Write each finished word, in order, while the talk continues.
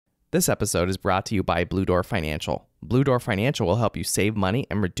This episode is brought to you by Blue Door Financial. Blue Door Financial will help you save money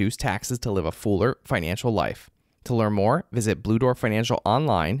and reduce taxes to live a fuller financial life. To learn more, visit Blue Door Financial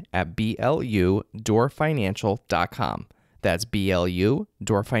online at BLUdoorfinancial.com. That's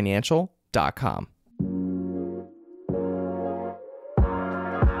BLUdoorfinancial.com.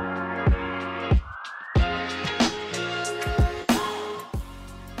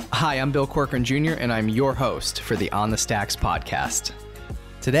 Hi, I'm Bill Corcoran Jr., and I'm your host for the OnTheStacks podcast.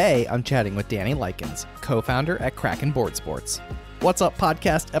 Today, I'm chatting with Danny Lykens, co-founder at Kraken Boardsports. What's up,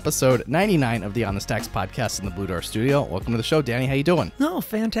 podcast episode 99 of the OnTheStacks podcast in the Blue Door studio. Welcome to the show, Danny. How you doing? Oh,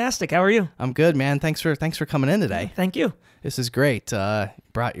 fantastic. How are you? I'm good, man. Thanks for coming in today. Thank you. This is great. You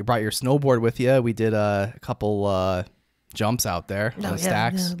brought your snowboard with you. We did a couple jumps out there on the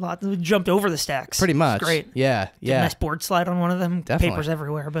stacks. Yeah, a lot. We jumped over the stacks. Pretty much. It's great. Yeah. Did a nice board slide on one of them. Definitely. Papers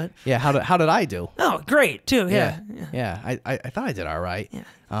everywhere, but yeah. How did I do? Oh, great too. Yeah. I thought I did all right. Yeah.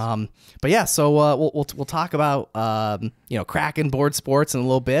 But yeah, so we'll talk about Kraken Board Sports in a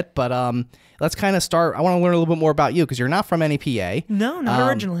little bit, but let's kind of start. I want to learn a little bit more about you because you're not from NEPA. No, not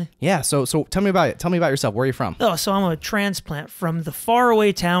originally. Yeah, so tell me about it. Tell me about yourself. Where are you from? Oh, so I'm a transplant from the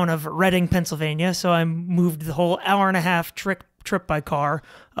faraway town of Reading, Pennsylvania. So I moved the whole hour-and-a-half trip by car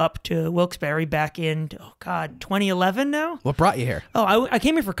up to Wilkes-Barre back in 2011 now. What brought you here? Oh, I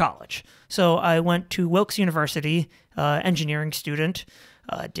came here for college. So I went to Wilkes University, engineering student.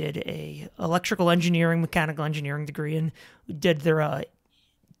 Did a electrical engineering, mechanical engineering degree, and did their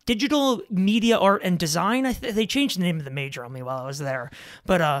digital media art and design. They changed the name of the major on me while I was there,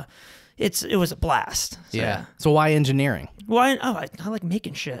 but it was a blast. So, yeah. So why engineering? Why? I like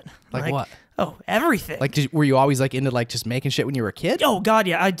making shit. Like what? Oh, everything. Like, were you always like into like just making shit when you were a kid? Oh God,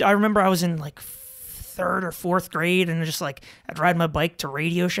 yeah. I remember I was in like third or fourth grade, and just like I'd ride my bike to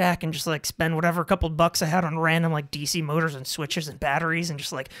Radio Shack and just like spend whatever couple bucks I had on random like DC motors and switches and batteries, and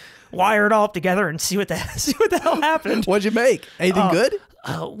just like wire it all up together and see what the hell happened. What'd you make? Anything good?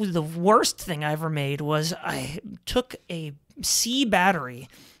 The worst thing I ever made was I took a C battery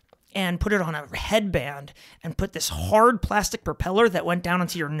and put it on a headband and put this hard plastic propeller that went down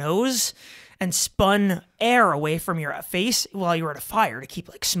into your nose and spun air away from your face while you were at a fire to keep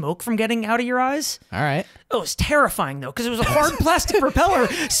like smoke from getting out of your eyes. All right. It was terrifying though, because it was a hard plastic propeller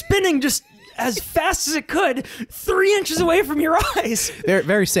spinning just as fast as it could 3 inches away from your eyes. Very,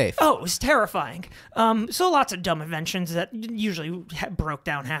 very safe. Oh, it was terrifying. So lots of dumb inventions that usually broke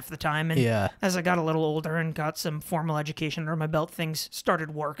down half the time. And as I got a little older and got some formal education under my belt, things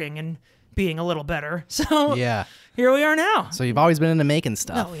started working and being a little better. So here we are now. So you've always been into making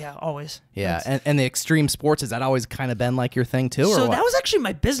stuff. Oh yeah, always. Yeah, and the extreme sports, has that always kind of been like your thing too, or so what? That was actually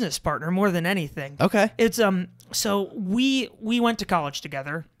my business partner more than anything. Okay. It's so we went to college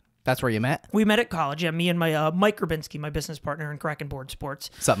together. That's where you met? We met at college. Yeah, me and my Mike Grobinski, my business partner in Kraken Boardsports.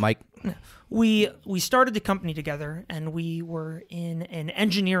 What's up, Mike? We started the company together, and we were in an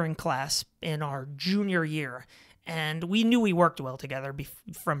engineering class in our junior year. And we knew we worked well together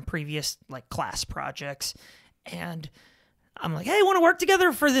from previous like class projects. And I'm like, hey, want to work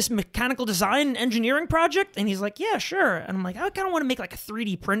together for this mechanical design engineering project? And he's like, yeah, sure. And I'm like, I kind of want to make like a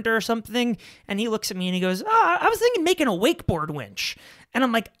 3D printer or something. And he looks at me and he goes, I was thinking making a wakeboard winch. And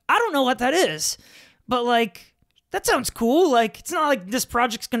I'm like, I don't know what that is, but like, that sounds cool. Like, it's not like this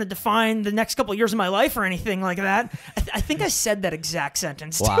project's going to define the next couple of years of my life or anything like that. I think I said that exact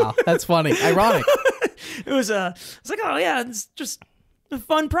sentence. Wow, that's funny. Ironic. It was like, oh yeah, it's just a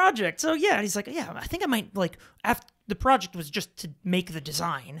fun project. So yeah, he's like, yeah, I think I might like, after the project was just to make the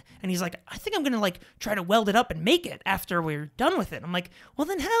design. And he's like, I think I'm going to like try to weld it up and make it after we're done with it. I'm like, well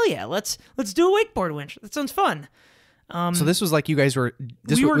then hell yeah, let's do a wakeboard winch. That sounds fun. So this was like you guys were,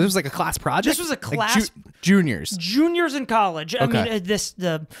 this was like a class project? This was a class. Like juniors. Juniors in college. Okay. I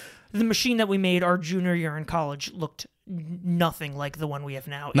mean, the machine that we made our junior year in college looked nothing like the one we have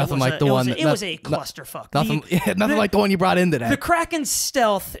now. Nothing like the one. It was a clusterfuck. Nothing like the one you brought in today. The Kraken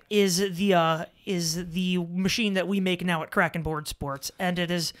Stealth is the machine that we make now at Kraken Boardsports, and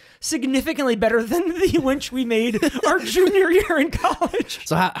it is significantly better than the winch we made our junior year in college.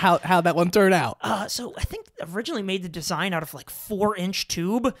 So how'd that one turn out? So I think originally made the design out of like 4-inch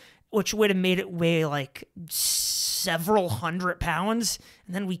tube, which would have made it weigh like several hundred pounds,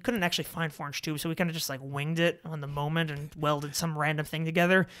 and then we couldn't actually find 4-inch tube, so we kind of just like winged it on the moment and welded some random thing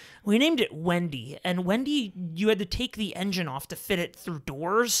together. We named it Wendy, and Wendy, you had to take the engine off to fit it through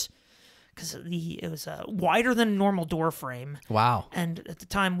doors, because it was wider than a normal door frame. Wow. And at the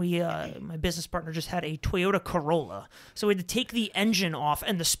time, my business partner just had a Toyota Corolla, so we had to take the engine off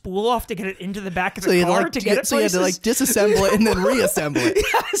and the spool off to get it into the back of the car to get it places. So you had to like disassemble it and then reassemble it.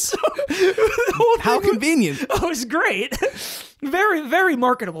 Yeah, so how convenient. Oh, it was great. Very, very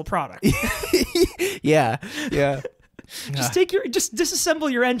marketable product. Yeah. Just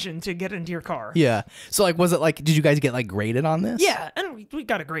disassemble your engine to get into your car. Yeah. So like, was it like, did you guys get like graded on this? Yeah, and we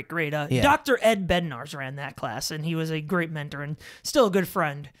got a great grade. Dr. Ed Bednars ran that class, and he was a great mentor and still a good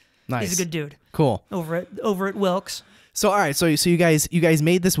friend. Nice. He's a good dude. Cool. Over at Wilkes. So all right, so you guys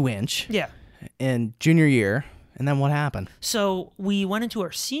made this winch. Yeah. In junior year, and then what happened? So we went into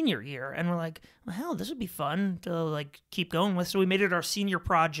our senior year, and we're like, well, hell, this would be fun to like keep going with. So we made it our senior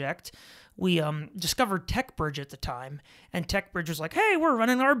project. We discovered TechBridge at the time, and TechBridge was like, hey, we're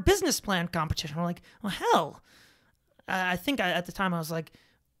running our business plan competition. We're like, well, hell. I think at the time I was like,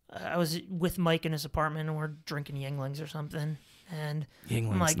 I was with Mike in his apartment, and we're drinking Yinglings or something. And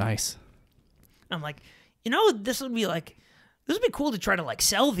Yinglings, I'm like, nice. I'm like, this would be cool to try to like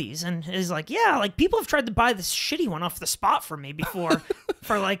sell these. And he's like, yeah, like people have tried to buy this shitty one off the spot from me before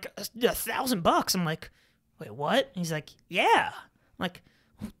for like $1,000. I'm like, wait, what? And he's like, yeah. I'm like,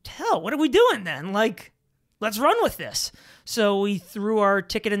 hell, what are we doing then? Like, let's run with this. So we threw our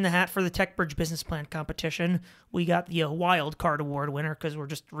ticket in the hat for the TechBridge business plan competition. We got the wild card award winner because we're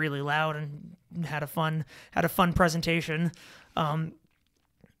just really loud and had a fun presentation.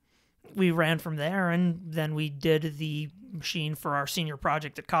 We ran from there, and then we did the machine for our senior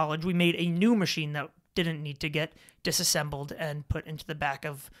project at college. We made a new machine that didn't need to get disassembled and put into the back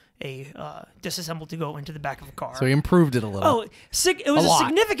of disassembled to go into the back of a car. So we improved it a little. Oh, it was a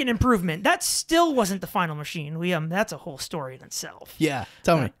significant improvement. That still wasn't the final machine. That's a whole story in itself. Yeah,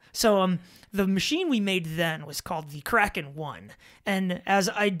 tell me. So the machine we made then was called the Kraken 1. And as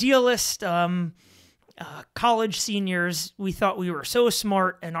idealist college seniors, we thought we were so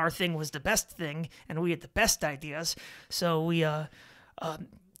smart and our thing was the best thing and we had the best ideas. So we, to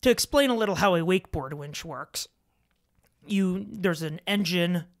explain a little how a wakeboard winch works, there's an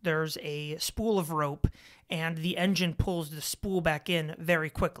engine, there's a spool of rope, and the engine pulls the spool back in very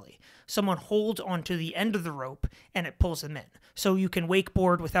quickly. Someone holds onto the end of the rope and it pulls them in. So you can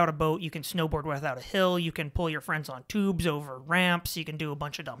wakeboard without a boat, you can snowboard without a hill, you can pull your friends on tubes over ramps, you can do a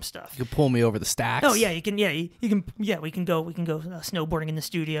bunch of dumb stuff. You can pull me over the stacks. Oh yeah, you can. Yeah, we can go snowboarding in the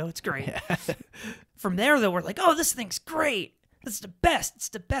studio. It's great. Yeah. From there though, we're like, oh, this thing's great. It's the best. It's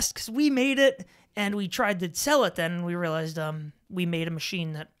the best because we made it, and we tried to sell it. Then and we realized we made a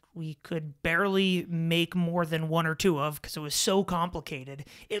machine that we could barely make more than one or two of because it was so complicated.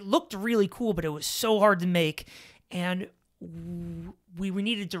 It looked really cool, but it was so hard to make, and we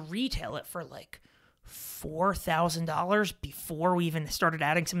needed to retail it for like $4,000 before we even started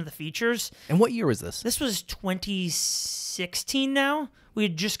adding some of the features. And what year was this? This was 2016 now. We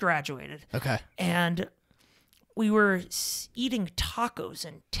had just graduated. Okay. And we were eating tacos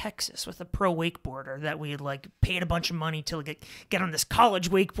in Texas with a pro wakeboarder that we had like paid a bunch of money to get on this college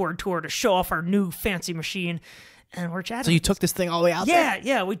wakeboard tour to show off our new fancy machine. And we're chatting. So you took this thing all the way out there?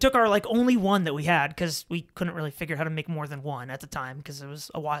 Yeah. We took our like only one that we had because we couldn't really figure out how to make more than one at the time because it was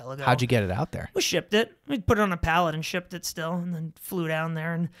a while ago. How'd you get it out there? We shipped it. We put it on a pallet and shipped it still, and then flew down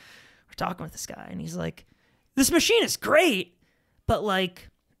there. And we're talking with this guy, and he's like, "This machine is great, but like,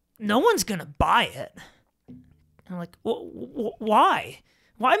 no one's gonna buy it." I'm like, why?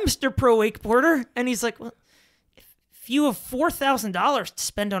 Why, Mr. Pro Wakeboarder? And he's like, well, if you have $4,000 to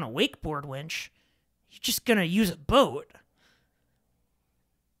spend on a wakeboard winch, you're just going to use a boat.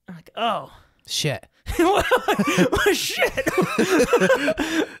 I'm like, oh. Shit. Shit.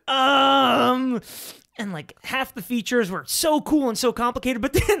 And like half the features were so cool and so complicated,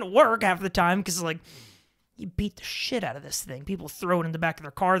 but they didn't work half the time because like, you beat the shit out of this thing. People throw it in the back of their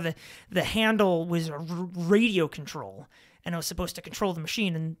car. The handle was a radio control, and it was supposed to control the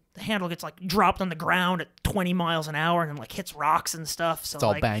machine, and the handle gets like dropped on the ground at 20 miles an hour and then like hits rocks and stuff. So it's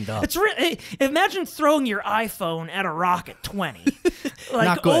all banged up. It's imagine throwing your iPhone at a rock at 20. Like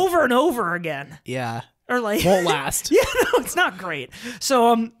not good. Over and over again. Yeah. Or like won't last. Yeah, no, it's not great.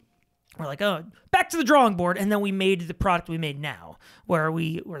 So we're like, oh, back to the drawing board, and then we made the product we made now, where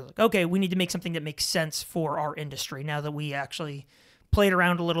we were like, okay, we need to make something that makes sense for our industry. Now that we actually played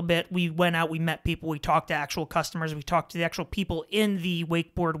around a little bit, we went out, we met people, we talked to actual customers, we talked to the actual people in the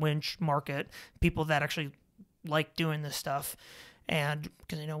wakeboard winch market, people that actually like doing this stuff, and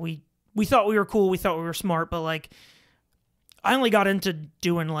because we thought we were cool, we thought we were smart, but like I only got into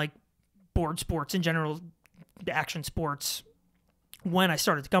doing like board sports in general, action sports, when I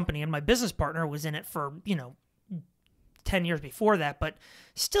started the company, and my business partner was in it for, 10 years before that, but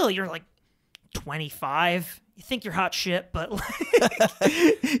still you're like, 25. You think you're hot shit, but like,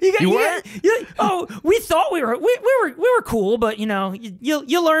 we thought we were cool, but you know,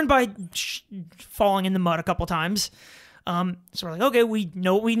 you learn by falling in the mud a couple times. So we're like, okay, we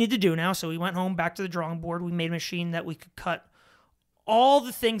know what we need to do now. So we went home, back to the drawing board. We made a machine that we could cut all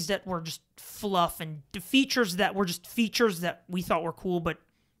the things that were just fluff and features that were just features that we thought were cool, but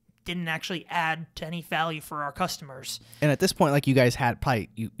didn't actually add to any value for our customers. And at this point, like, you guys had probably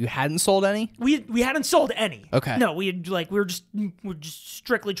you hadn't sold any? We hadn't sold any. Okay. No, we were just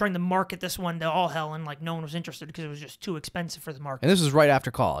strictly trying to market this one to all hell, and like no one was interested because it was just too expensive for the market. And this was right after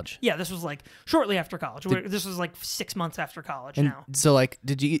college. Yeah, this was like shortly after college. This was like 6 months after college now. So like,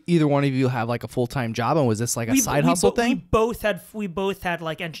 did you either one of you have like a full-time job, and was this like a side hustle thing? We both had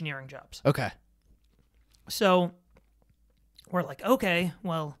like engineering jobs. Okay. So we're like, okay,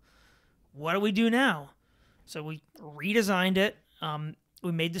 well, what do we do now? So we redesigned it.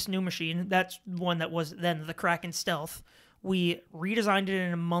 We made this new machine. That's one that was then the Kraken Stealth. We redesigned it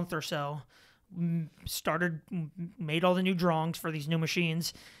in a month or so. Made all the new drawings for these new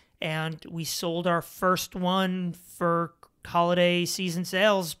machines, and we sold our first one for holiday season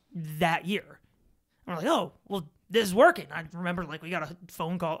sales that year. And we're like, oh, well, this is working. I remember, like, we got a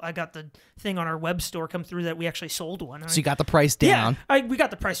phone call. I got the thing on our web store come through that we actually sold one. So you got the price down. Yeah, we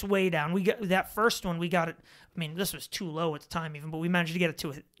got the price way down. We got that first one. We got it. I mean, this was too low at the time, even, but we managed to get it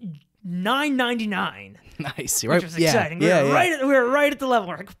to $9.99. Nice, which was exciting. We were right at the level.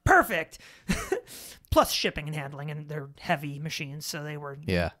 We're like, perfect. Plus shipping and handling, and they're heavy machines, so they were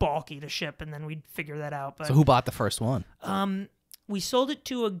bulky to ship, and then we'd figure that out. But so who bought the first one? We sold it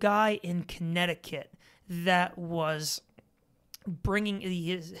to a guy in Connecticut that was bringing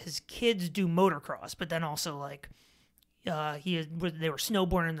his kids do motocross, but then also like they were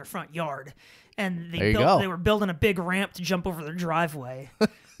snowboarding in their front yard, and they were building a big ramp to jump over their driveway.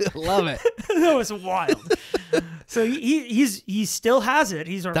 Love it. That was wild. So he still has it.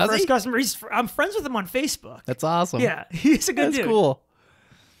 He's our first customer. I'm friends with him on Facebook. That's awesome. Yeah, he's a good dude. That's cool.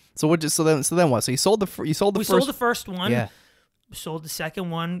 So what? So then what? So you sold the first. Sold the first one. Yeah. Sold the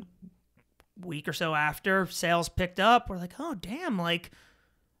second one. Week or so after, sales picked up. We're like, oh damn, like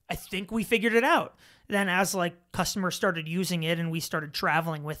I think we figured it out. Then as like customers started using it and we started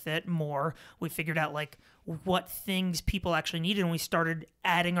traveling with it more, we figured out like what things people actually needed, and we started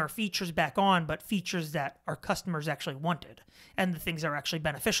adding our features back on, but features that our customers actually wanted and the things that are actually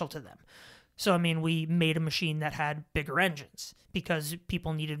beneficial to them. So I mean, we made a machine that had bigger engines because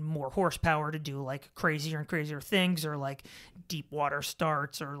people needed more horsepower to do like crazier and crazier things, or like deep water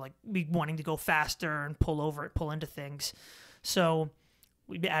starts, or like wanting to go faster and pull into things. So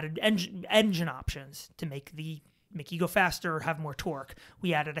we added engine options to make you go faster or have more torque.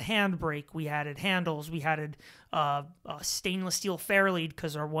 We added a handbrake. We added handles. We added a stainless steel fairlead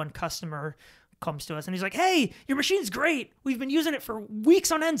because our one customer comes to us and he's like, hey, your machine's great. We've been using it for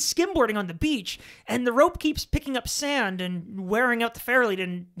weeks on end skimboarding on the beach, and the rope keeps picking up sand and wearing out the fairlead,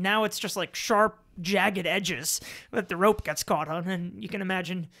 and now it's just like sharp, jagged edges that the rope gets caught on. And you can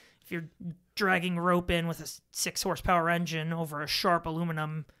imagine if you're dragging rope in with a 6 horsepower engine over a sharp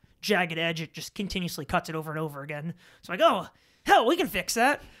aluminum jagged edge, it just continuously cuts it over and over again. So like, oh, hell, we can fix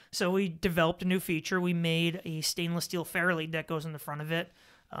that. So we developed a new feature. We made a stainless steel fairlead that goes in the front of it.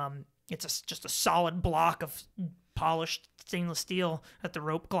 It's just a solid block of polished stainless steel that the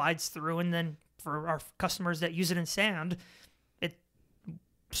rope glides through, and then for our customers that use it in sand, it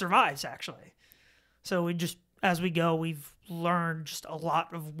survives, actually. So we just, as we go, we've learned just a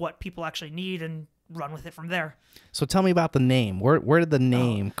lot of what people actually need and run with it from there. So tell me about the name. Where did the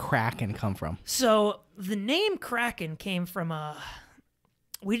name Kraken come from? So the name Kraken came from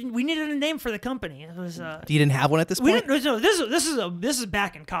we needed a name for the company. It was you didn't have one at this point? No, this is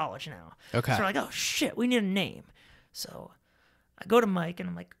back in college now. Okay. So we're like, oh shit, we need a name. So I go to Mike and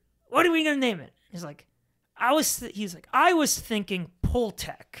I'm like, what are we gonna name it? He's like, I was thinking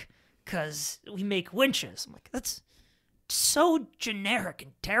Pultec because we make winches. I'm like, that's so generic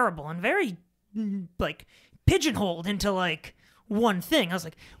and terrible and very like pigeonholed into like one thing. I was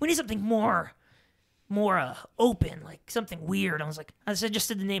like, we need something more open, like something weird. I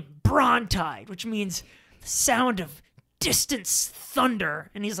suggested the name Brontide, which means the sound of distant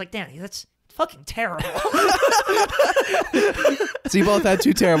thunder. And he's like, Danny, that's fucking terrible. So you both had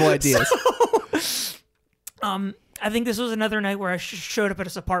two terrible ideas. I think this was another night where I showed up at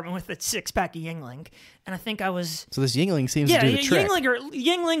his apartment with a 6-pack of Yingling, and I think I was... So this Yingling seems to do the trick.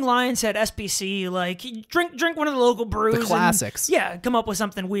 Yingling, Lion's Head, SBC, like, drink one of the local brews. The classics. And, come up with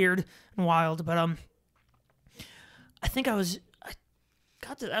something weird and wild, but I think I was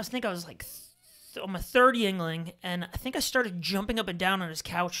like I'm a third Yingling, and I think I started jumping up and down on his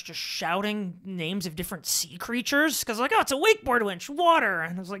couch, just shouting names of different sea creatures. Because like, oh, it's a wakeboard winch, water,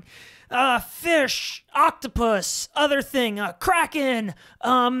 and I was like, fish, octopus, other thing, kraken,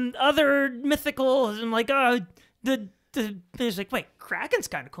 other mythical, and like, he's like, wait, Kraken's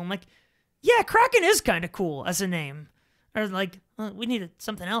kind of cool. I'm like, yeah, Kraken is kind of cool as a name. Or like, we needed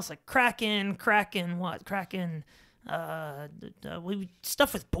something else, like Kraken, what? Kraken,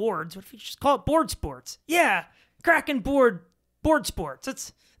 stuff with boards. What if you just call it board sports? Yeah, Kraken board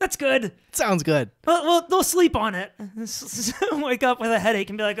sports. That's good. Sounds good. Well, they'll sleep on it. Wake up with a headache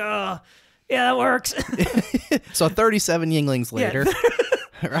and be like, oh, yeah, that works. So 37 Yinglings later,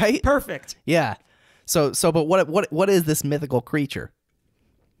 right? Perfect. Yeah. So, but what is this mythical creature?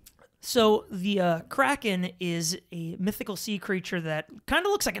 So the Kraken is a mythical sea creature that kind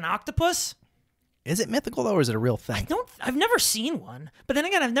of looks like an octopus. Is it mythical though, or is it a real thing? I've never seen one. But then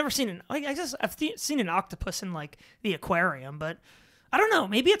again, I've never seen I guess I've seen an octopus in like the aquarium, but I don't know.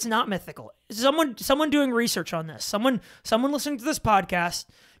 Maybe it's not mythical. Someone doing research on this. Someone listening to this podcast.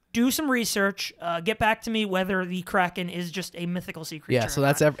 Do some research. Get back to me whether the Kraken is just a mythical sea creature. Yeah, so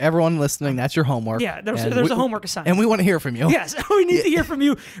that's everyone listening. That's your homework. Yeah, there's a homework assignment. And we want to hear from you. Yes, we need to hear from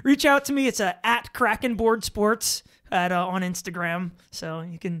you. Reach out to me. It's at Kraken Boardsports on Instagram. So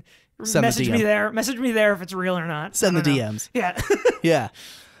you can message me there. Message me there if it's real or not. Send the DMs. Yeah. Yeah.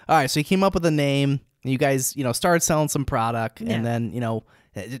 All right, so you came up with a name. You guys, started selling some product, and then,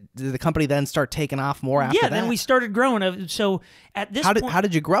 did the company then start taking off more after that? Yeah, then we started growing. So at this point... How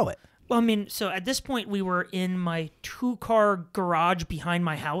did you grow it? Well, I mean, so at this point, we were in my 2-car garage behind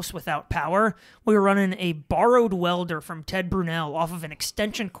my house without power. We were running a borrowed welder from Ted Brunel off of an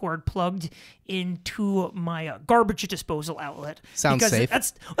extension cord plugged into my garbage disposal outlet. Sounds safe.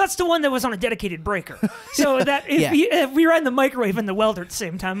 That's the one that was on a dedicated breaker. So that if we ran the microwave and the welder at the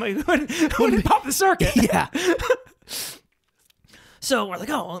same time, we wouldn't pop the circuit. Yeah. So we're like,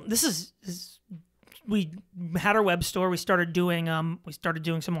 oh, well, this is. We had our web store. We started doing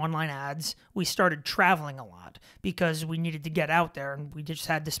some online ads. We started traveling a lot because we needed to get out there, and we just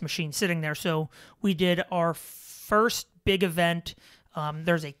had this machine sitting there. So we did our first big event.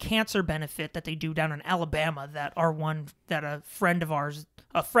 There's a cancer benefit that they do down in Alabama that a friend of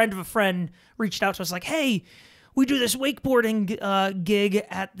a friend reached out to us like, hey, we do this wakeboarding gig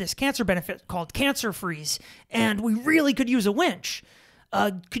at this cancer benefit called Cancer Freeze, and we really could use a winch.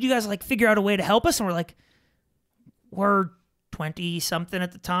 Could you guys figure out a way to help us? And we're like, we're 20-something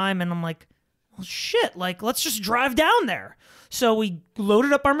at the time, and I'm like, well, shit, let's just drive down there. So we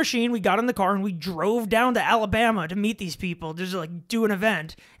loaded up our machine, we got in the car, and we drove down to Alabama to meet these people, just do an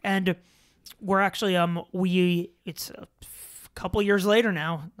event. And we're actually it's a couple years later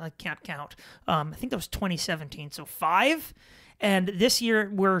now. I can't count. I think that was 2017, so 5. And this year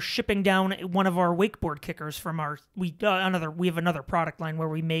we're shipping down one of our wakeboard kickers from we have another product line where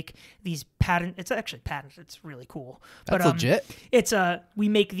we make these it's actually patented. It's really cool. That's legit. It's we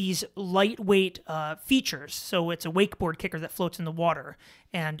make these lightweight features. So it's a wakeboard kicker that floats in the water,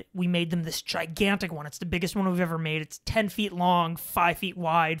 and we made them this gigantic one. It's the biggest one we've ever made. It's 10 feet long, 5 feet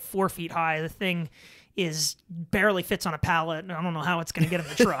wide, 4 feet high. The thing barely fits on a pallet, and I don't know how it's going to get in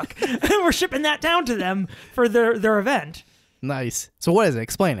the truck. We're shipping that down to them for their event. Nice. So what is it?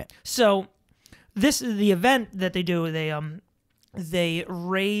 Explain it. So this is the event that they do. They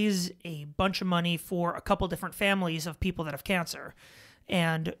raise a bunch of money for a couple different families of people that have cancer.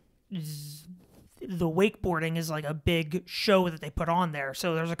 And the wakeboarding is a big show that they put on there.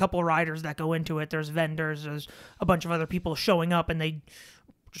 So there's a couple riders that go into it. There's vendors. There's a bunch of other people showing up, and they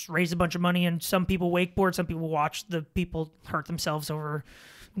just raise a bunch of money. And some people wakeboard. Some people watch the people hurt themselves over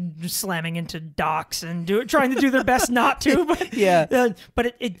slamming into docks and trying to do their best not to, but yeah.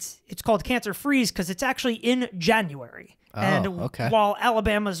 But it's called Cancer Freeze because it's actually in January. And okay. While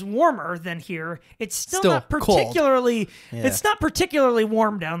Alabama's warmer than here, it's still not particularly cold. It's not particularly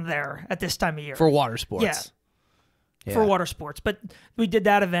warm down there at this time of year for water sports. Yeah. For water sports. But we did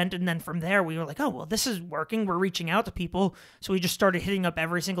that event, and then from there we were like, oh, well, this is working. We're reaching out to people. So we just started hitting up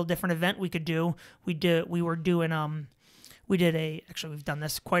every single different event we could do. We've done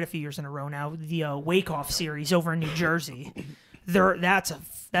this quite a few years in a row now, the Wake Off series over in New Jersey. That's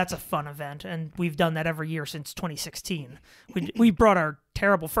a fun event, and we've done that every year since 2016. We brought our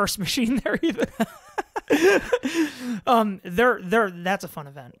terrible first machine there even. That's a fun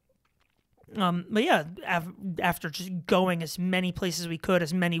event. But yeah, after just going as many places as we could,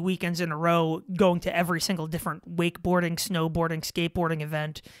 as many weekends in a row, going to every single different wakeboarding, snowboarding, skateboarding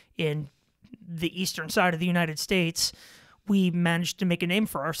event in the eastern side of the United States, we managed to make a name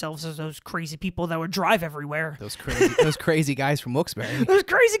for ourselves as those crazy people that would drive everywhere. Those crazy guys from Wilkes-Barre. Those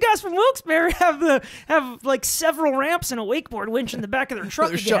crazy guys from Wilkes-Barre have like several ramps and a wakeboard winch in the back of their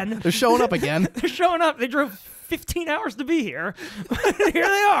truck again. They're showing up again. They're showing up. They drove 15 hours to be here. Here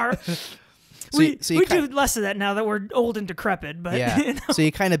they are. We do less of that now that we're old and decrepit, but yeah. You know. So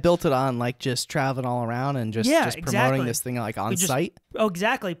you kind of built it on like just traveling all around and just promoting this thing like on site. Oh,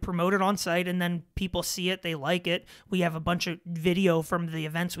 exactly. Promote it on site, and then people see it, they like it. We have a bunch of video from the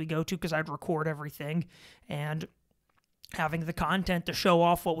events we go to because I'd record everything, and having the content to show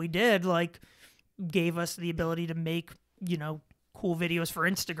off what we did like gave us the ability to make cool videos for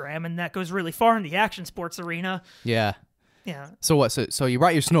Instagram, and that goes really far in the action sports arena. Yeah. Yeah. So what? So you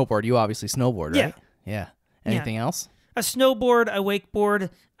brought your snowboard. You obviously snowboard, right? Yeah. Anything else? A snowboard, a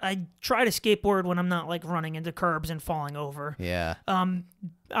wakeboard. I try to skateboard when I'm not like running into curbs and falling over. Yeah. Like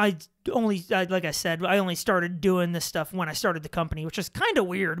I said, I only started doing this stuff when I started the company, which is kind of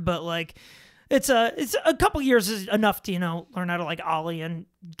weird, but like it's a couple years is enough to learn how to like ollie and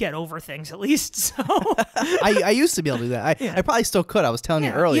get over things at least. So I used to be able to do that. I probably still could. I was telling you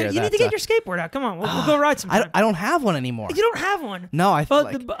earlier. You need to get your skateboard out. Come on, we'll go ride sometime. I don't have one anymore. You don't have one? No,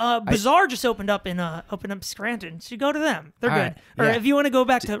 the Bazaar just opened up in Scranton, so you go to them. They're good. Or if you want to go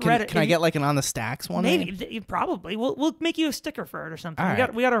back to Reddit, can I get like an OnTheStacks one? Maybe, probably. We'll make you a sticker for it or something.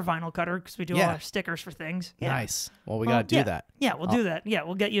 We got our vinyl cutter because we do all our stickers for things. Yeah. Nice. Well, we got to do that. Yeah, we'll do that. Yeah,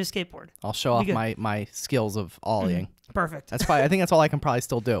 we'll get you a skateboard. I'll show off my skills of ollieing. Perfect. I think that's all I can probably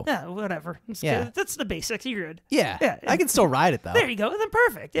still do. Yeah, whatever. That's the basics. You're good. Yeah. I can still ride it though. There you go. Then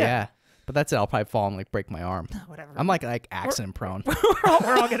perfect. Yeah. But that's it. I'll probably fall and like break my arm. Whatever. I'm like accident prone.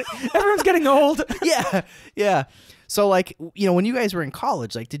 We're all getting. Everyone's getting old. Yeah. So like when you guys were in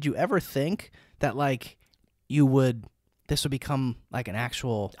college, like did you ever think that like this would become like an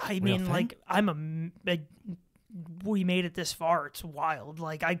actual? I mean, like we made it this far. It's wild.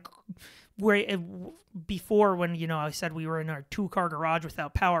 Like before when I said we were in our 2-car garage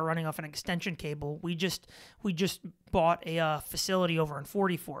without power running off an extension cable, we just bought a facility over in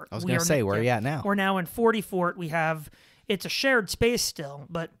 40 Fort. I was going to say, where are you at now? We're now in 40 Fort. It's a shared space still,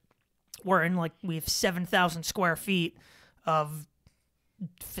 but we have 7,000 square feet of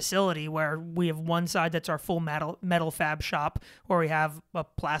facility where we have one side that's our full metal fab shop, where we have a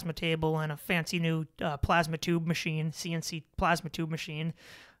plasma table and a fancy new plasma tube machine, CNC plasma tube machine,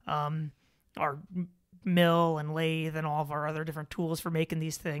 our mill and lathe and all of our other different tools for making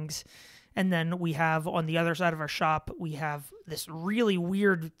these things. And then we have on the other side of our shop, we have this really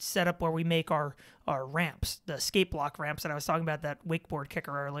weird setup where we make our ramps, the skate block ramps that I was talking about, that wakeboard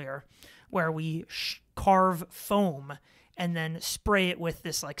kicker earlier, where we carve foam and then spray it with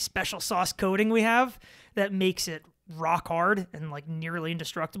this like special sauce coating we have that makes it rock hard and like nearly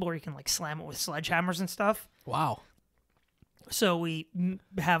indestructible, or you can like slam it with sledgehammers and stuff. Wow. So we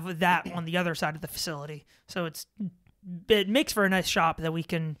have that on the other side of the facility. So it makes for a nice shop that we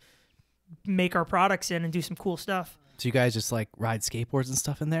can make our products in and do some cool stuff. So you guys just like ride skateboards and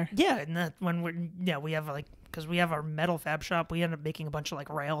stuff in there? Yeah, and that we have like, because we have our metal fab shop, we end up making a bunch of like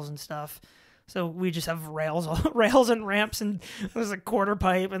rails and stuff. So we just have rails and ramps, and there's a quarter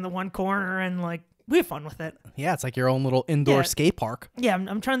pipe in the one corner, and like we have fun with it. Yeah, it's like your own little indoor skate park. Yeah,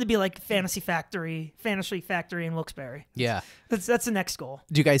 I'm trying to be like Fantasy Factory in Wilkes-Barre. Yeah, that's the next goal.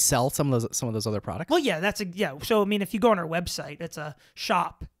 Do you guys sell some of those other products? Well, yeah, So I mean, if you go on our website, it's a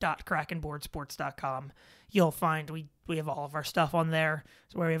shop.krakenboardsports.com. You'll find we have all of our stuff on there.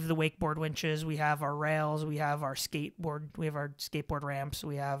 So where we have the wakeboard winches, we have our rails, we have our skateboard ramps,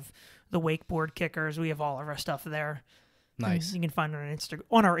 we have the wakeboard kickers, we have all of our stuff there. Nice. And you can find it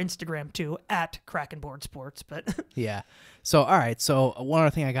on our Instagram too, at Kraken Boardsports. But yeah. So all right. So one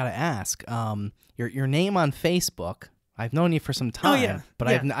other thing I gotta ask. Your name on Facebook. I've known you for some time. Oh, yeah.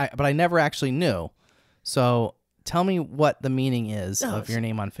 But I never actually knew. So tell me what the meaning is of your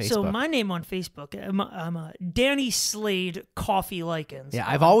name on Facebook. So my name on Facebook, I'm a Danny Slade Coffee Lykens. Yeah,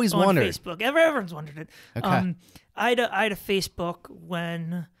 I've always wondered. Facebook. Everyone's wondered it. Okay. I had a Facebook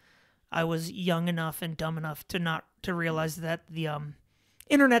when I was young enough and dumb enough to realize that the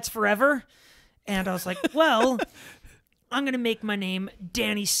internet's forever, and I was like, well, I'm gonna make my name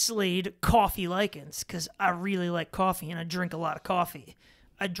Danny Slade Coffee Lykens because I really like coffee and I drink a lot of coffee.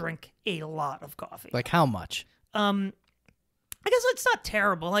 I drink a lot of coffee. Like how much? I guess it's not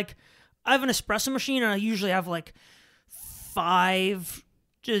terrible. Like I have an espresso machine and I usually have like 5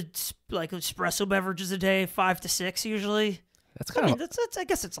 just like espresso beverages a day, 5 to 6 usually. That's kind of. That's I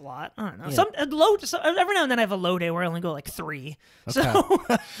guess it's a lot. I don't know. Yeah. Every now and then I have a low day where I only go like 3. Okay. So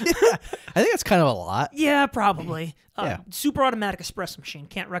I think that's kind of a lot. yeah, probably. Yeah. Super automatic espresso machine.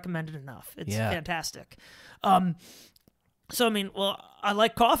 Can't recommend it enough. It's fantastic. So, I mean, well, I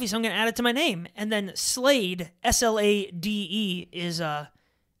like coffee, so I'm going to add it to my name. And then Slade, Slade, is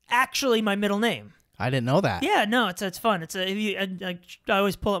actually my middle name. I didn't know that. Yeah, no, it's fun. I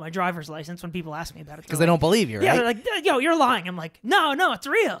always pull up my driver's license when people ask me about it. Because they don't believe you, right? Yeah, they're like, yo, you're lying. I'm like, no, it's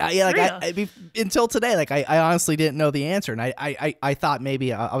real. Until today, like I honestly didn't know the answer, and I thought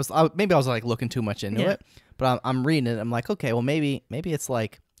maybe I was like looking too much into it. But I'm reading it. I'm like, okay, well maybe it's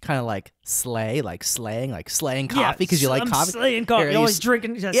like kind of like slaying coffee because you like coffee. Slaying coffee. You're always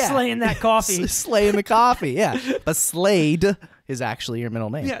drinking, slaying that coffee. Slaying the coffee, yeah. But Slade is actually your middle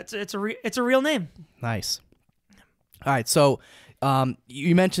name. Yeah, it's a real name. Nice. All right, so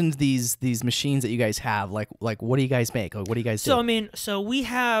you mentioned these machines that you guys have. Like what do you guys make? Like, what do you guys do? So I mean, we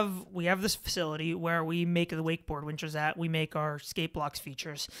have this facility where we make the wakeboard winches at. We make our skate blocks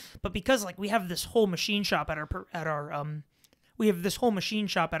features. But because like we have this whole machine shop at our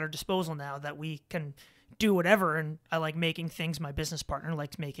disposal now that we can do whatever, and I like making things. My business partner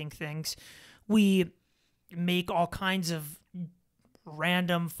likes making things. We make all kinds of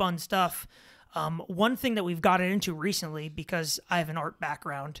random fun stuff. One thing that we've gotten into recently, because I have an art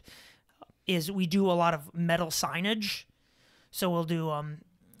background, is we do a lot of metal signage. So we'll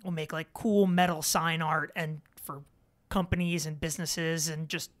make like cool metal sign art, and for companies and businesses, and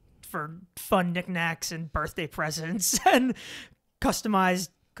just for fun knickknacks and birthday presents and customized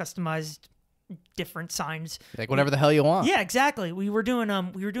different signs. Like whatever the hell you want. Yeah, exactly. We were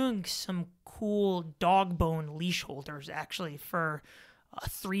doing some cool dog bone leash holders actually for a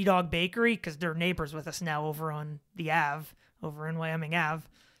 3-Dog Bakery, because they're neighbors with us now over on the Ave, over in Wyoming Ave.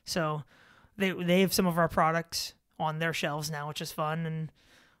 So they have some of our products on their shelves now, which is fun. And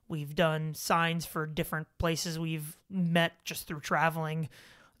we've done signs for different places we've met just through traveling.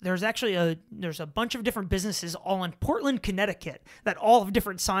 There's actually there's a bunch of different businesses all in Portland, Connecticut that all have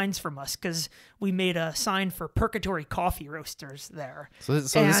different signs from us, because we made a sign for Purgatory Coffee Roasters there. So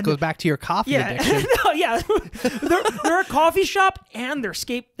this goes back to your coffee addiction. No, yeah. they're a coffee shop, and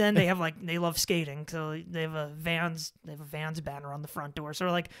they love skating. So they have a Vans banner on the front door. So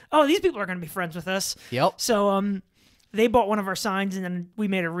we're like, oh, these people are going to be friends with us. Yep. So they bought one of our signs, and then we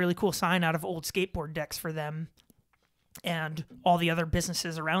made a really cool sign out of old skateboard decks for them. And all the other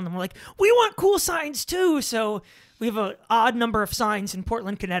businesses around them were like, we want cool signs too. So we have an odd number of signs in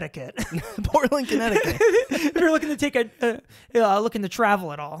Portland, Connecticut. Portland, Connecticut. If you're looking to take looking to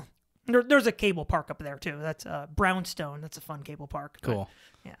travel at all. There's a cable park up there too. That's Brownstone. That's a fun cable park. Cool.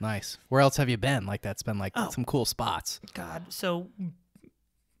 But, yeah. Nice. Where else have you been? Like that's been like some cool spots. God. So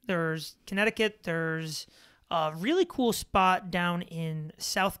there's Connecticut. There's a really cool spot down in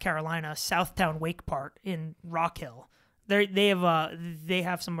South Carolina, Southtown Wake Park in Rock Hill. They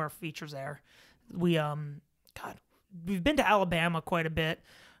have some of our features there. We've been to Alabama quite a bit.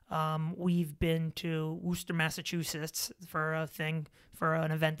 We've been to Worcester, Massachusetts for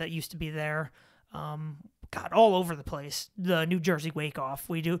an event that used to be there. All over the place. The New Jersey Wake Off.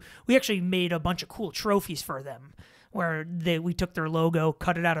 We actually made a bunch of cool trophies for them, where we took their logo,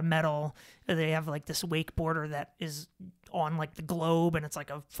 cut it out of metal. They have like this wakeboarder that is on like the globe, and it's like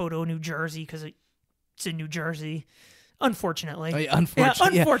a photo of New Jersey because it's in New Jersey. Unfortunately.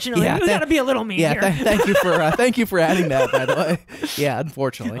 Unfortunately. We got to be a little mean here. Thank you for adding that, by the way. Yeah,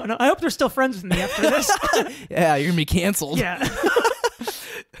 unfortunately. I hope they're still friends with me after this. Yeah, you're going to be canceled. Yeah.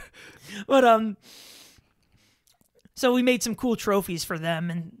 But, so we made some cool trophies for them,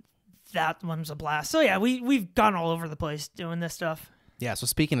 and that one was a blast. So yeah, we've gone all over the place doing this stuff. Yeah, so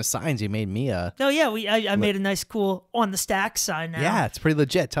speaking of signs, you made me a... Oh, yeah, I made a nice, cool OnTheStacks sign now. Yeah, it's pretty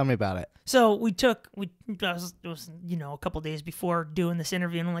legit. Tell me about it. So it was a couple days before doing this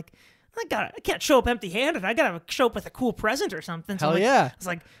interview, and I'm like, I can't show up empty-handed. I got to show up with a cool present or something. So yeah. I was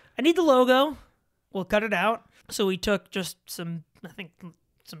like, I need the logo. We'll cut it out. So we took just some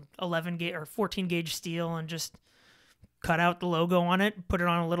 11 gauge or 14 gauge steel and just cut out the logo on it, put it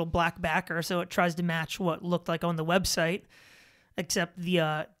on a little black backer so it tries to match what looked like on the website. Except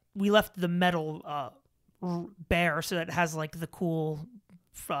we left the metal bare, so that it has like the cool.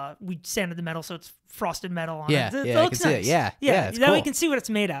 We sanded the metal so it's frosted metal on it. It looks nice. Yeah, it's now cool. we can see what it's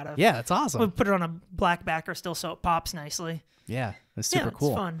made out of. Yeah, that's awesome. We put it on a black backer still, so it pops nicely. Yeah, it's super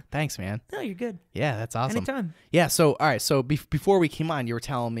cool. It's fun. Thanks, man. No, you're good. Yeah, that's awesome. Anytime. Yeah, so all right, so before we came on, you were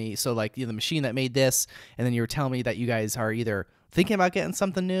telling me the machine that made this, and then you were telling me that you guys are either thinking about getting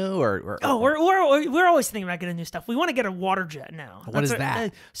something new or we're always thinking about getting new stuff. We want to get a water jet now. What is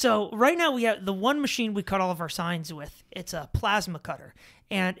that? So right now we have the one machine we cut all of our signs with. It's a plasma cutter,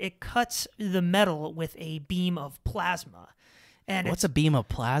 and it cuts the metal with a beam of plasma. And What's a beam of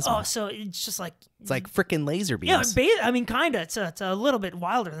plasma? Oh, so it's just like it's like freaking laser beams. Yeah, I mean, kind of. It's a little bit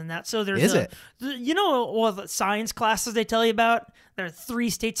wilder than that. So there's you know all the science classes they tell you about? There are 3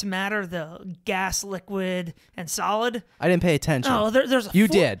 states of matter: the gas, liquid, and solid. I didn't pay attention. Oh, there's a you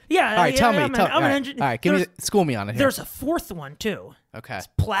did. Yeah. All right, tell me. I'm an engineer. All right, school me on it here. There's a 4th one too. Okay. It's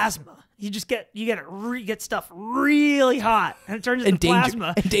plasma. You get stuff really hot and it turns into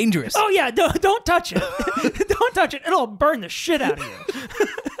plasma. And dangerous. Oh yeah, don't touch it. Don't touch it. It'll burn the shit out of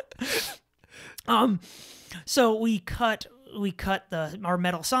you. So we cut our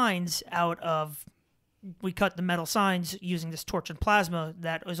metal signs we cut the metal signs using this torch and plasma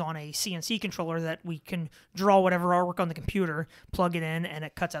that was on a CNC controller that we can draw whatever artwork on the computer, plug it in, and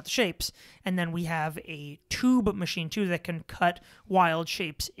it cuts out the shapes. And then we have a tube machine, too, that can cut wild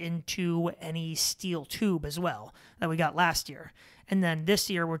shapes into any steel tube as well that we got last year. And then this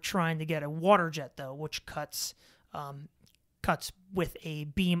year we're trying to get a water jet, though, which cuts with a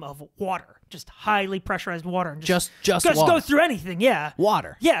beam of water, just highly pressurized water. And just water. Go through anything, yeah.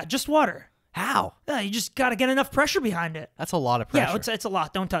 Water. Yeah, just water. How? You just got to get enough pressure behind it. That's a lot of pressure. Yeah, it's a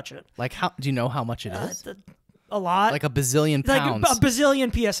lot. Don't touch it. Like, how do you know how much it is? A lot. Like a bazillion pounds. Like a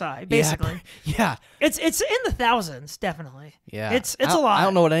bazillion PSI, basically. Yeah. It's in the thousands, definitely. Yeah. It's a lot. I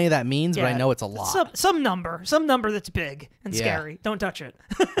don't know what any of that means, but I know it's a lot. Some number that's big and scary. Don't touch it.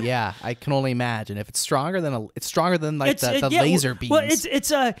 Yeah, I can only imagine. If it's stronger than the laser beams. Well,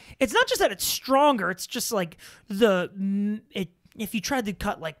 it's not just that it's stronger. It's just like if you tried to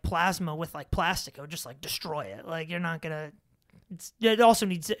cut like plasma with like plastic, it would just like destroy it. Like you're not gonna. It also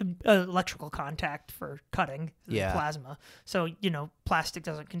needs electrical contact for cutting the plasma. So plastic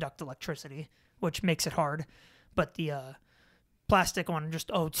doesn't conduct electricity, which makes it hard. But the plastic on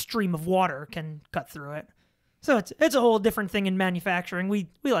just stream of water can cut through it. So it's a whole different thing in manufacturing. We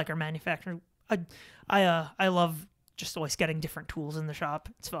like our manufacturing. I love just always getting different tools in the shop.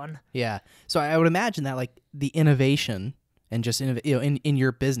 It's fun. Yeah. So I would imagine that like the innovation and just in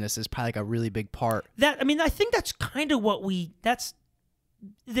your business is probably like a really big part. I think that's kind of that's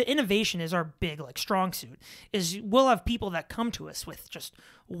the innovation is our big like strong suit. Is we'll have people that come to us with just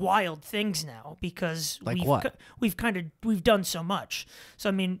wild things now because we've done so much. So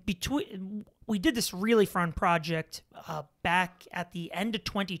I mean, we did this really fun project back at the end of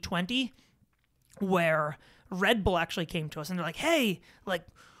 2020 where Red Bull actually came to us and they're like, hey, like,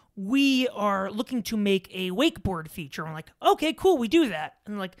 we are looking to make a wakeboard feature. I'm like, okay, cool, we do that.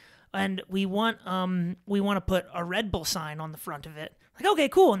 And we want to put a Red Bull sign on the front of it. Like, okay,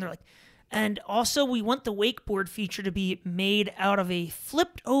 cool. And they're like, and also we want the wakeboard feature to be made out of a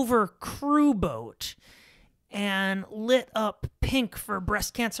flipped over crew boat and lit up pink for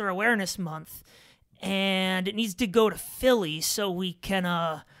Breast Cancer Awareness Month. And it needs to go to Philly so we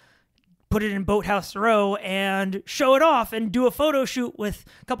can put it in Boathouse Row and show it off and do a photo shoot with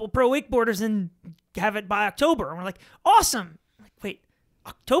a couple pro wakeboarders and have it by October. And we're like, awesome. I'm like, wait,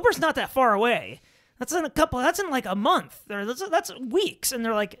 October's not that far away. That's in like a month. That's weeks. And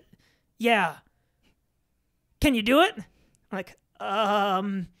they're like, yeah. Can you do it? I'm like,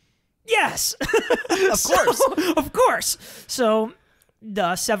 yes. Of course. Of course. So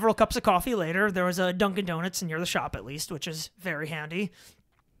several cups of coffee later, there was a Dunkin' Donuts near the shop at least, which is very handy.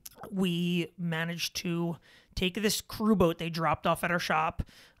 We managed to take this crew boat they dropped off at our shop.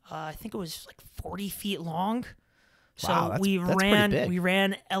 I think it was like 40 feet long. So wow, we ran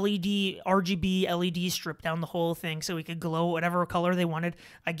RGB LED strip down the whole thing so we could glow whatever color they wanted.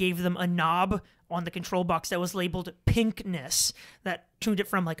 I gave them a knob on the control box that was labeled pinkness that tuned it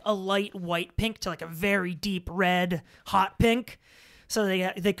from like a light white pink to like a very deep red hot pink. So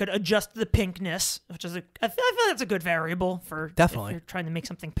they could adjust the pinkness, which is I feel that's a good variable for definitely if you're trying to make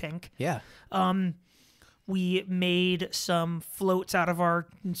something pink. Yeah. We made some floats out of our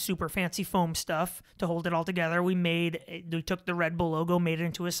super fancy foam stuff to hold it all together. We took the Red Bull logo, made it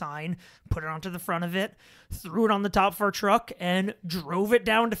into a sign, put it onto the front of it, threw it on the top of our truck, and drove it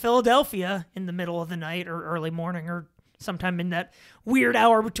down to Philadelphia in the middle of the night or early morning or sometime in that weird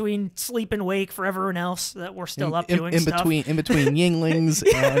hour between sleep and wake for everyone else that we're still up doing stuff. In between Yinglings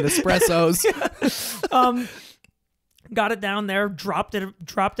and espressos. Yeah. Got it down there, dropped it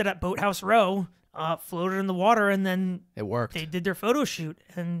at Boathouse Row, floated in the water, and then it worked. They did their photo shoot,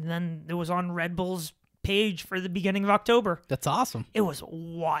 and then it was on Red Bull's page for the beginning of October. That's awesome. It was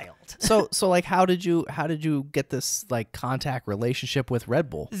wild. So like how did you get this like contact relationship with Red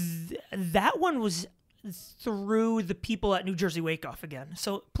Bull? That one was through the people at New Jersey Wake Off again.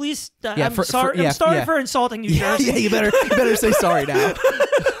 So please, I'm sorry for insulting New Jersey. Yeah, you better say sorry now.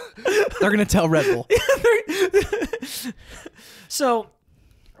 They're gonna tell Red Bull. So,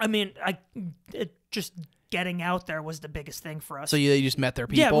 I mean, it just getting out there was the biggest thing for us. So you just met their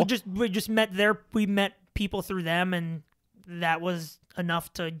people? Yeah, we met people through them, and that was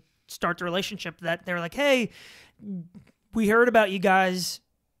enough to start the relationship. That they're like, hey, we heard about you guys.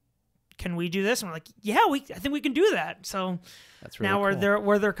 Can we do this? And we're like, yeah, I think we can do that. So that's really now cool.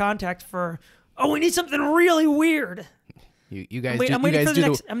 we're their contact for. Oh, we need something really weird. You guys I'm waiting for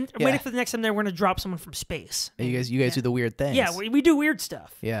the next time we're going to drop someone from space. You guys do the weird things. Yeah, we do weird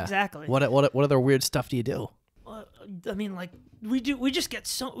stuff. Yeah, exactly. What other weird stuff do you do? I mean, like we get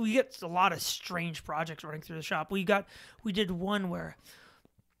a lot of strange projects running through the shop. We did one where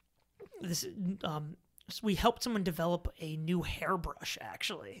we helped someone develop a new hairbrush.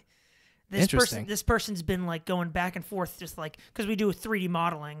 Actually, this person's been like going back and forth, just like because we do 3D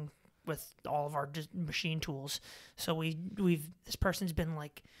modeling with all of our machine tools. So this person's been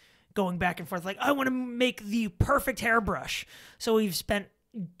like going back and forth, like, I want to make the perfect hairbrush. So we've spent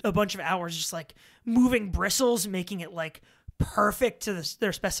a bunch of hours just like moving bristles, making it like perfect to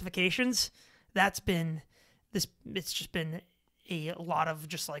their specifications. It's just been a lot of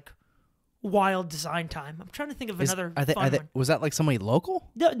just like wild design time. I'm trying to think of another fun one. Was that like somebody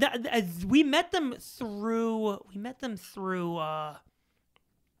local? We met them through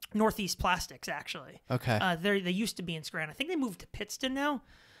Northeast Plastics, actually. Okay. They used to be in Scranton. I think they moved to Pittston now,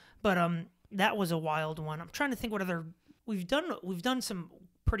 but that was a wild one. I'm trying to think what other we've done. We've done some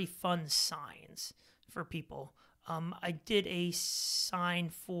pretty fun signs for people. I did a sign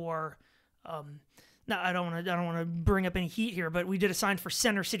for. No, I don't want to bring up any heat here, but we did a sign for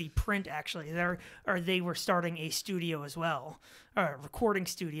Center City Print. Actually, they were starting a studio as well, a recording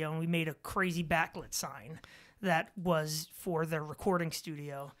studio, and we made a crazy backlit sign that was for their recording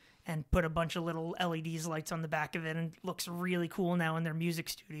studio and put a bunch of little LEDs lights on the back of it, and it looks really cool now in their music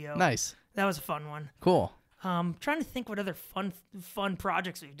studio. Nice. That was a fun one. Cool. Trying to think what other fun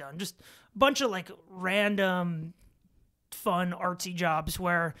projects we've done. Just a bunch of like random fun artsy jobs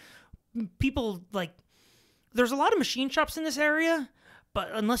where people like, there's a lot of machine shops in this area, but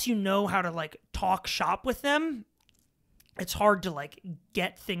unless you know how to like talk shop with them, it's hard to like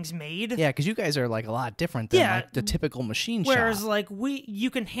get things made. Yeah, because you guys are like a lot different than like the typical machine shop. Whereas like you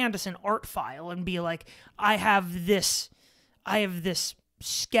can hand us an art file and be like, I have this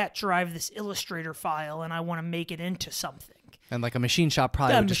sketch or I have this Illustrator file and I want to make it into something. And like a machine shop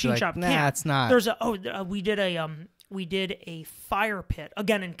probably would just be like, nah, it's not. There's we did a fire pit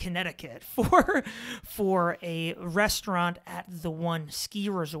again in Connecticut for a restaurant at the one ski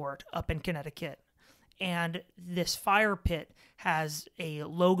resort up in Connecticut. And this fire pit has a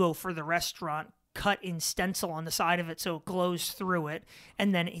logo for the restaurant cut in stencil on the side of it so it glows through it.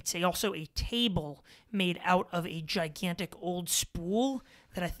 And then it's also a table made out of a gigantic old spool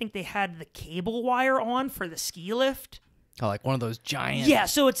that I think they had the cable wire on for the ski lift. Oh, like one of those giant... Yeah,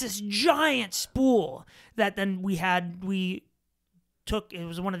 so it's this giant spool that then we took, it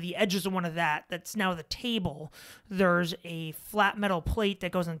was one of the edges of one of that's now the table. There's a flat metal plate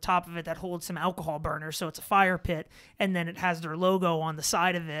that goes on top of it that holds some alcohol burners, so it's a fire pit, and then it has their logo on the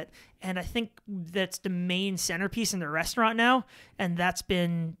side of it, and I think that's the main centerpiece in their restaurant now, and that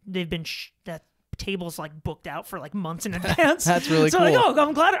table's like booked out for like months in advance. That's really cool. So like, oh,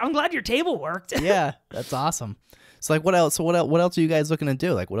 I'm glad your table worked. Yeah, that's awesome. So like, what else? So what else are you guys looking to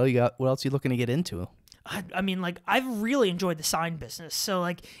do? Like, what else are you looking to get into? I mean, like, I've really enjoyed the sign business. So,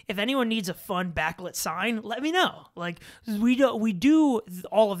 like, if anyone needs a fun backlit sign, let me know. Like, we do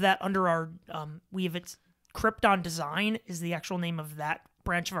all of that under our Krypton Design is the actual name of that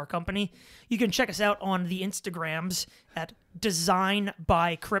branch of our company. You can check us out on the Instagrams at Design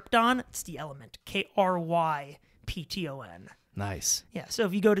by Krypton. It's the element KRYPTON. Nice. Yeah, so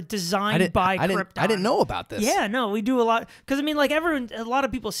if you go to Design by Krypton. I didn't know about this. Yeah, no, we do a lot. Because, I mean, like, a lot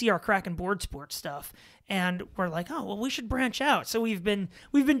of people see our Kraken Boardsports stuff, and we're like, oh, well, we should branch out. So we've been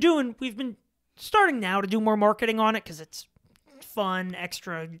starting now to do more marketing on it, because it's fun,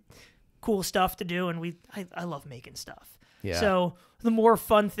 extra cool stuff to do, and I love making stuff. Yeah. So the more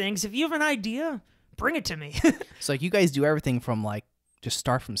fun things, if you have an idea, bring it to me. So, like, you guys do everything from, like, just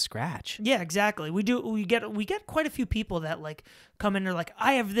start from scratch. Yeah, exactly. We get quite a few people that like come in and are like,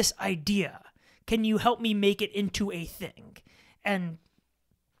 I have this idea. Can you help me make it into a thing? And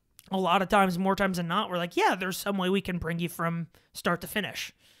a lot of times, more times than not, we're like, yeah, there's some way we can bring you from start to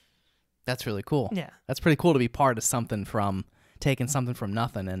finish. That's really cool. Yeah. That's pretty cool to be part of something from taking something from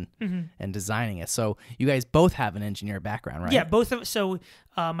nothing and designing it. So you guys both have an engineer background, right? Yeah, both of us. So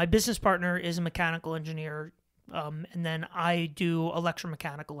my business partner is a mechanical engineer. And then I do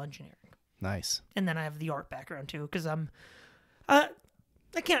electromechanical engineering. Nice. And then I have the art background too, because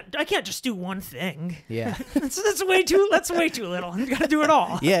I can't just do one thing. Yeah. that's way too little. You got to do it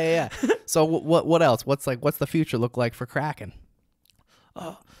all. Yeah. So what else? What's the future look like for Kraken?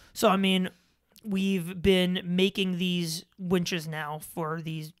 So I mean, we've been making these winches now for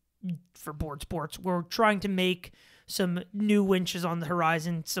board sports. We're trying to make some new winches on the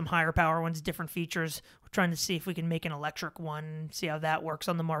horizon, some higher power ones, different features. We're trying to see if we can make an electric one, see how that works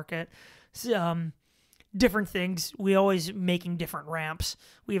on the market. Different things. We always making different ramps.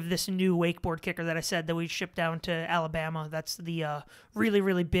 We have this new wakeboard kicker that I said that we shipped down to Alabama. That's the really,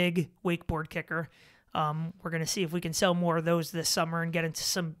 really big wakeboard kicker. We're going to see if we can sell more of those this summer and get into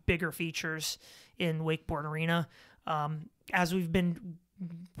some bigger features in wakeboard arena.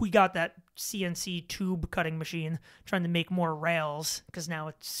 We got that CNC tube cutting machine, trying to make more rails, because now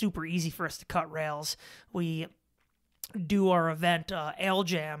it's super easy for us to cut rails. We do our event, Ale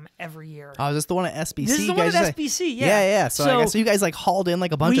Jam, every year. Oh, is this the one at SBC? This is the one at SBC, yeah. Yeah. So I guess you guys hauled in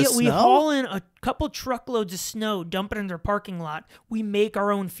a bunch of snow? We haul in a couple truckloads of snow, dump it in their parking lot. We make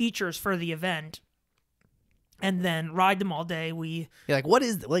our own features for the event, and then ride them all day. What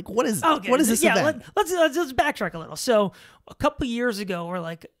is this event? Let's backtrack a little. So a couple years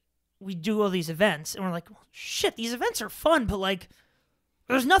ago, we do all these events, and we're like, well, shit, these events are fun, but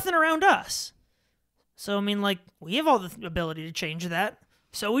there's nothing around us. So I mean, we have all the ability to change that.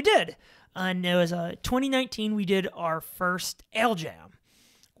 So we did, and it was 2019. We did our first Ale Jam,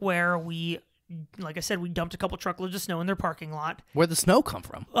 where like I said, we dumped a couple truckloads of snow in their parking lot. Where'd the snow come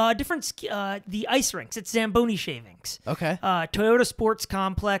from? The ice rinks. It's Zamboni Shavings. Okay. Toyota Sports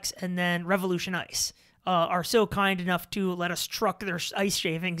Complex and then Revolution Ice are so kind enough to let us truck their ice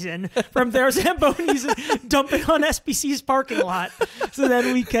shavings in from their Zambonis and dump it on SBC's parking lot, so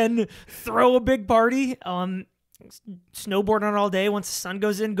then we can throw a big party. Snowboard on all day. Once the sun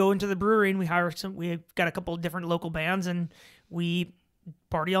goes in, go into the brewery, and we got a couple of different local bands, and we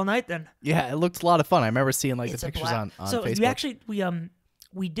party all night then. Yeah, it looked a lot of fun. I remember seeing the pictures on Facebook.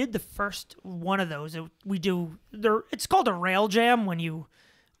 We did the first one of those. It's called a rail jam when you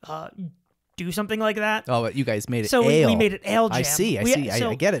do something like that. Oh, but you guys made it so ale. We made it ale jam. I see.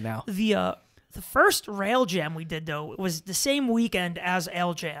 I get it now. The first rail jam we did, though, it was the same weekend as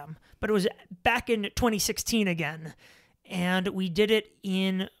ale jam, but it was back in 2016 again. And we did it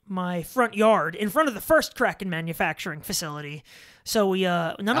in my front yard, in front of the first Kraken manufacturing facility. So we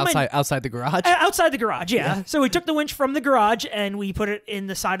outside the garage. Outside the garage, yeah. So we took the winch from the garage and we put it in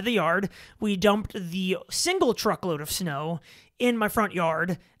the side of the yard. We dumped the single truckload of snow in my front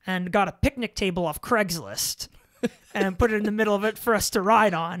yard and got a picnic table off Craigslist and put it in the middle of it for us to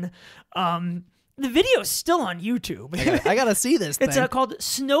ride on. The video is still on YouTube. I gotta see this thing. It's called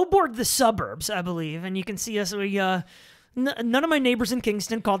Snowboard the Suburbs, I believe, and you can see us. None of my neighbors in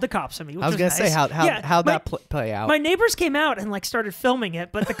Kingston called the cops on me. Which I was gonna nice. say how'd that play out. My neighbors came out and started filming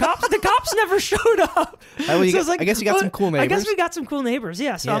it, but the cops never showed up. I guess you got some cool neighbors. I guess we got some cool neighbors.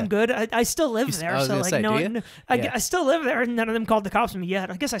 Yeah, so I'm good. I still live there, I still live there, and none of them called the cops on me yet.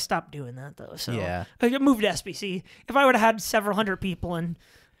 I guess I stopped doing that though. So yeah, I moved to SBC. If I would have had several hundred people and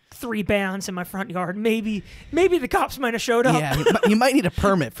 3 bands in my front yard, maybe the cops might have showed up. Yeah, you might need a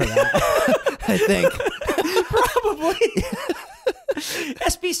permit for that. I think. Probably.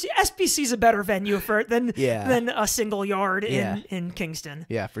 SBC's a better venue than a single yard in Kingston.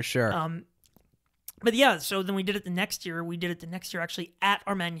 Yeah, for sure. But yeah, so then we did it the next year. We did it the next year actually at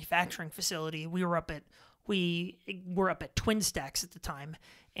our manufacturing facility. We were up at OnTheStacks at the time,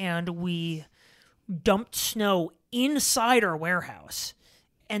 and we dumped snow inside our warehouse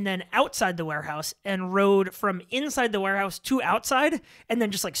and then outside the warehouse, and rode from inside the warehouse to outside, and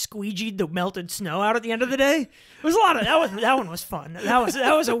then just squeegeed the melted snow out at the end of the day. It was a lot of that one was fun. That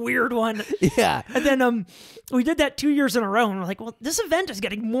was a weird one. Yeah. And then we did that 2 years in a row, and we're like, well, this event is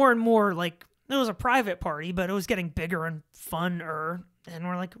getting more and more it was a private party, but it was getting bigger and funner. And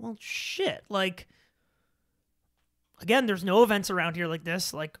we're like, well, shit. Again, there's no events around here like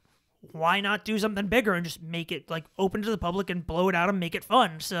this. Why not do something bigger and just make it open to the public and blow it out and make it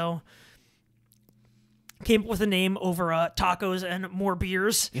fun? So came up with a name over tacos and more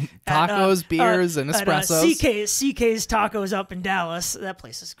beers. Tacos, beers, and espressos. CK's Tacos up in Dallas. That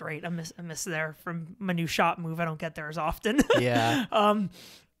place is great. I miss there from my new shop move. I don't get there as often. Yeah. And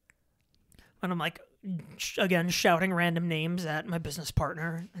I'm again shouting random names at my business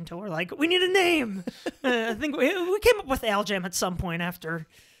partner until we're we need a name. I think we came up with Ale Jam at some point after.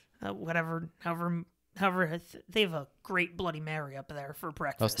 However, they have a great Bloody Mary up there for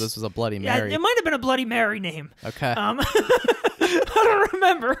breakfast. Oh, so this was a Bloody Mary. Yeah, it might have been a Bloody Mary name. Okay. I don't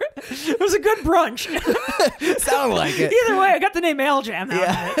remember. It was a good brunch. Sounded like it. Either way, I got the name Ale Jam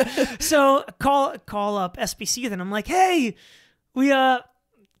out of it. So call up SBC, then I'm like, hey, we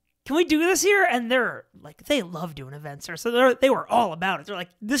can we do this here? And they're like, they love doing events there. So they were all about it. They're like,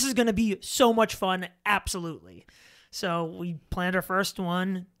 this is going to be so much fun. Absolutely. So we planned our first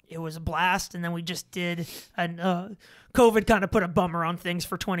one. It was a blast. And then we just did, and COVID kind of put a bummer on things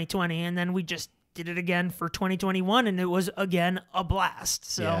for 2020. And then we just did it again for 2021. And it was, again, a blast.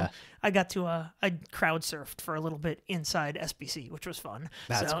 So I got to, I crowd surfed for a little bit inside SBC, which was fun.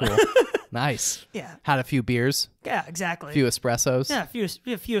 That's cool. Nice. Yeah. Had a few beers. Yeah, exactly. A few espressos. Yeah,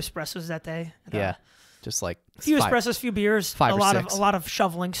 a few espressos that day. Yeah. Just like a few espressos, few beers, five a or lot six. of a lot of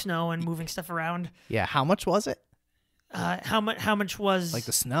shoveling snow and moving stuff around. Yeah. How much was it? How much was Like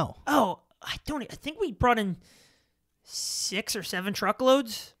the snow? Oh, I think we brought in 6 or 7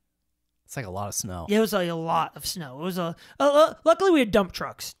 truckloads. It's like a lot of snow. Yeah, it was a lot of snow. It was luckily we had dump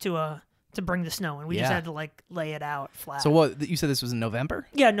trucks to bring the snow, and we just had to like lay it out flat. So what, you said this was in November?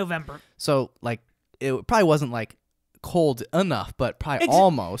 Yeah, November. So like it probably wasn't like cold enough, but probably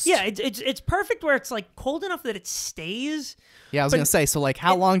almost. Yeah, it's perfect where it's like cold enough that it stays. Yeah, I was gonna say. So like,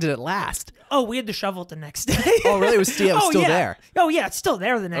 how long did it last? Oh, we had to shovel it the next day. Oh, really? It was still there. Oh, yeah, it's still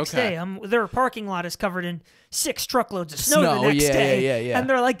there the next day. Their parking lot is covered in 6 truckloads of snow the next day. Yeah. And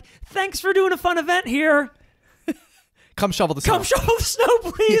they're like, "Thanks for doing a fun event here. Come shovel the snow. Come shovel the snow,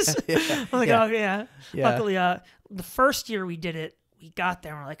 please." I'm like, yeah. "Oh yeah." Yeah. Luckily, the first year we did it, we got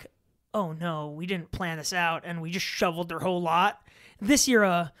there and we're like, "Oh no, we didn't plan this out," and we just shoveled their whole lot. This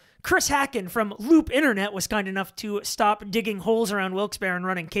year, Chris Hacken from Loop Internet was kind enough to stop digging holes around Wilkes-Barre and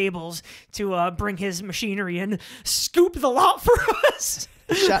running cables to bring his machinery and scoop the lot for us.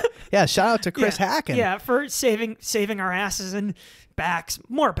 Shout out to Chris Hacken. Yeah, for saving our asses and backs,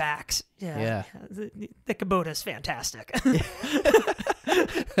 more backs. Yeah. The Kubota's fantastic.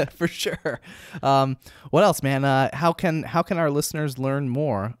 For sure. What else, man? How can our listeners learn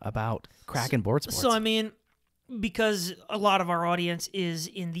more about Kraken Boardsports? So I mean, because a lot of our audience is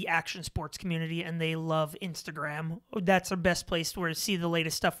in the action sports community and they love Instagram, that's our best place to see the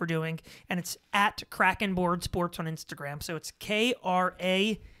latest stuff we're doing. And it's at Kraken Boardsports on Instagram. So it's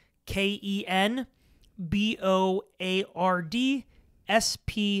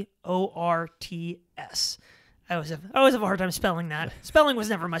KrakenBoardsports. I always have a hard time spelling that. Spelling was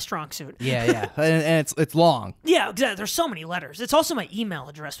never my strong suit. Yeah, and it's long. Yeah, exactly. There's so many letters. It's also my email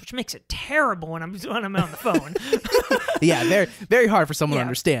address, which makes it terrible when I'm on the phone. Yeah, very very hard for someone to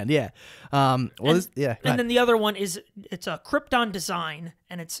understand. Yeah. And then the other one is it's a Krypton Design,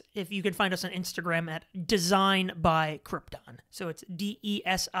 and it's if you can find us on Instagram at Design by Krypton. So it's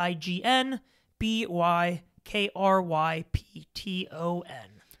DESIGNBYKRYPTON.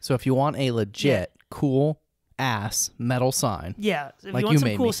 So if you want a legit cool ass metal sign. Yeah, if like you want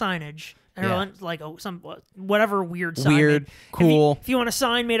some cool signage. Like some whatever weird sign. Weird, cool. If you want a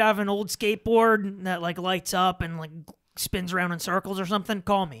sign made out of an old skateboard that like lights up and like spins around in circles or something,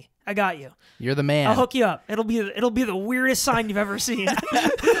 call me. I got you. You're the man. I'll hook you up. It'll be the weirdest sign you've ever seen.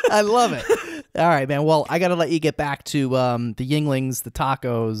 I love it. All right, man. Well, I got to let you get back to the Yinglings, the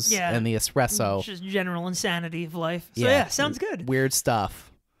tacos, and the espresso. Just general insanity of life. So yeah, sounds good. Weird stuff.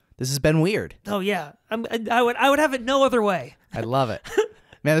 This has been weird. Oh yeah, I would have it no other way. I love it,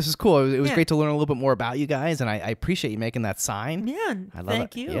 man. This is cool. It was great to learn a little bit more about you guys, and I appreciate you making that sign. Yeah,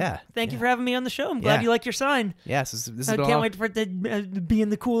 thank you. Yeah, thank you for having me on the show. I'm glad you liked your sign. Yes, this I can't wait for it to be in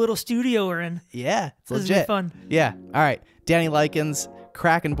the cool little studio we're in. Yeah, it's legit. This is fun. Yeah. All right, Danny Lykens,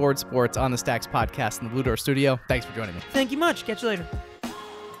 Kraken Boardsports on the Stacks podcast in the Blue Door Studio. Thanks for joining me. Thank you much. Catch you later.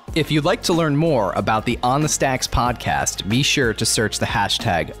 If you'd like to learn more about the On the Stacks podcast, be sure to search the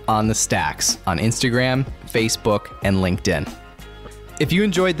hashtag OnTheStacks on Instagram, Facebook, and LinkedIn. If you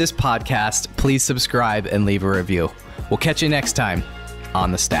enjoyed this podcast, please subscribe and leave a review. We'll catch you next time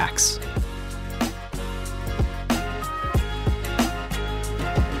on the Stacks.